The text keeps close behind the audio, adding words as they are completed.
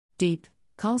Deep,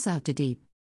 calls out to deep.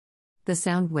 The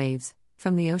sound waves,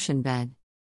 from the ocean bed.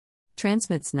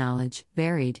 Transmits knowledge,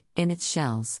 buried, in its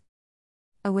shells.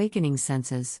 Awakening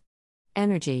senses.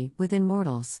 Energy, within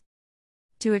mortals.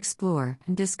 To explore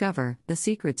and discover the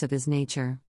secrets of his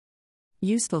nature.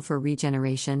 Useful for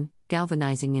regeneration,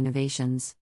 galvanizing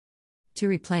innovations. To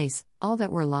replace all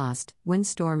that were lost when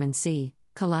storm and sea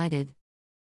collided.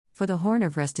 For the horn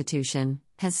of restitution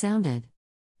has sounded,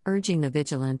 urging the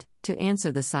vigilant to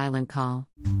answer the silent call.